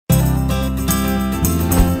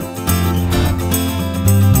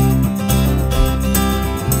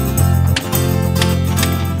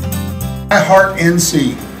My Heart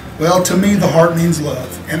NC. Well, to me, the heart means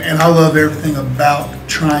love, and I love everything about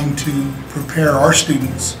trying to prepare our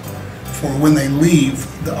students for when they leave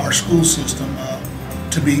our school system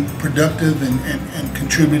to be productive and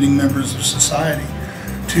contributing members of society,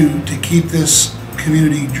 to keep this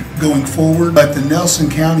community going forward. But the Nelson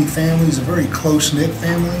County family is a very close-knit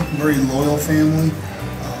family, very loyal family.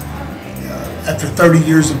 After 30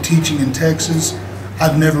 years of teaching in Texas,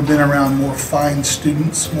 I've never been around more fine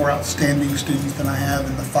students, more outstanding students than I have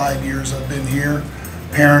in the 5 years I've been here.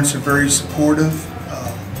 Parents are very supportive.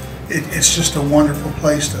 It's just a wonderful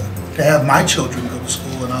place to have my children go to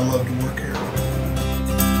school, and I love to work here.